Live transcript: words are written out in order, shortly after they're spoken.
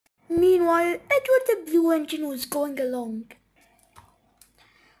Meanwhile, Edward the Blue Engine was going along.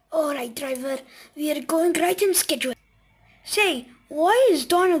 Alright, driver, we are going right on schedule. Say, why is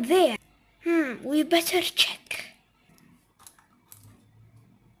Donald there? We better check.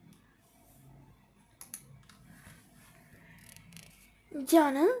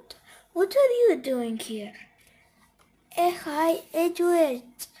 Donald, what are you doing here? Hi, Edward.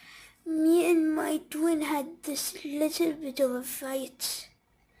 Me and my twin had this little bit of a fight,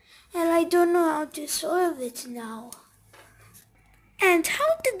 and I don't know how to solve it now. And how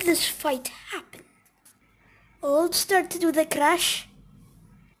did this fight happen? All started with a crash.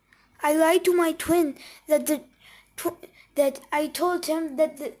 I lied to my twin that I told him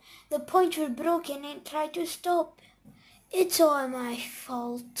that the points were broken and tried to stop. It's all my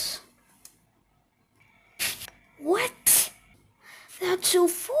fault. What? That's so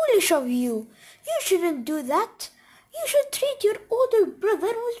foolish of you. You shouldn't do that. You should treat your older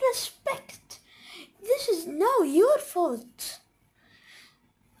brother with respect. This is now your fault.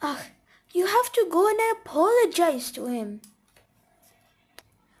 You have to go and apologize to him.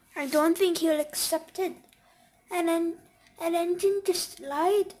 I don't think he'll accept it. And then just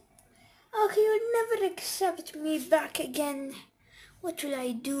lied. He'll never accept me back again. What will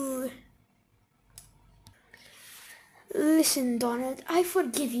I do? Listen, Donald, I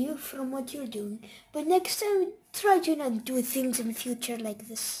forgive you from what you're doing, but next time try to not do things in the future like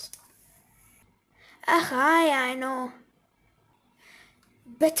this. I know.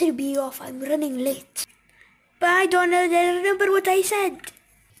 Better be off, I'm running late. Bye, Donald, I remember what I said.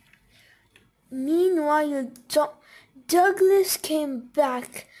 Meanwhile, Douglas came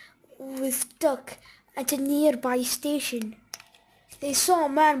back with Duck at a nearby station. They saw a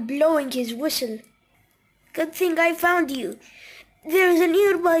man blowing his whistle. Good thing I found you. There's a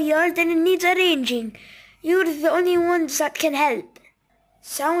nearby yard and it needs arranging. You're the only ones that can help.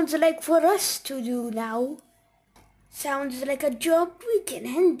 Sounds like for us to do now. Sounds like a job we can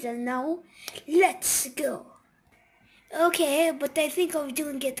handle now. Let's go. Okay, but I think I'm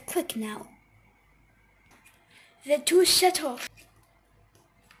doing it quick now. The two set off.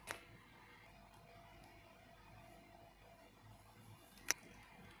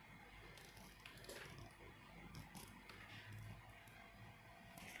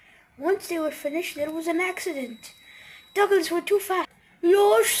 Once they were finished, there was an accident. Douglas went too fast.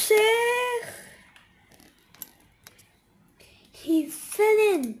 Losh He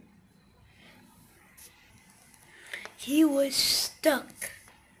fell in. He was stuck.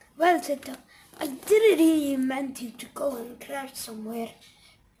 Well said, Doug. I didn't really meant you to go and crash somewhere.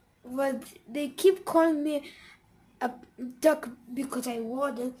 Well, they keep calling me a duck because I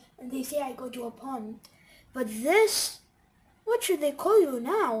waddle, and they say I go to a pond. But this, what should they call you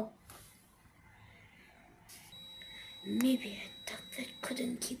now? Maybe a duck that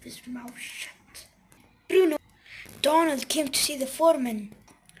couldn't keep his mouth shut. Bruno, Donald came to see the foreman.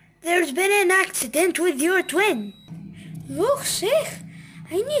 There's been an accident with your twin. Look,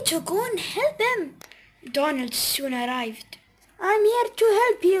 I need to go and help him. Donald soon arrived. I'm here to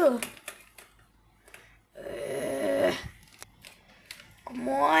help you. Come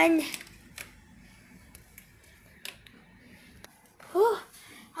on. Oh,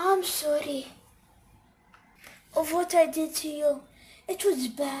 I'm sorry of what I did to you. It was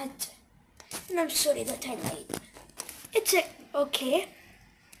bad. And I'm sorry that I lied. It's okay.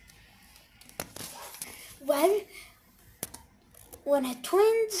 Well, when a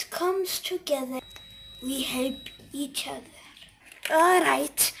twins comes together, we help each other.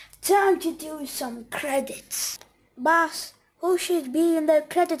 Alright, time to do some credits. Boss, who should be in the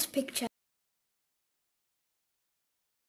credits picture?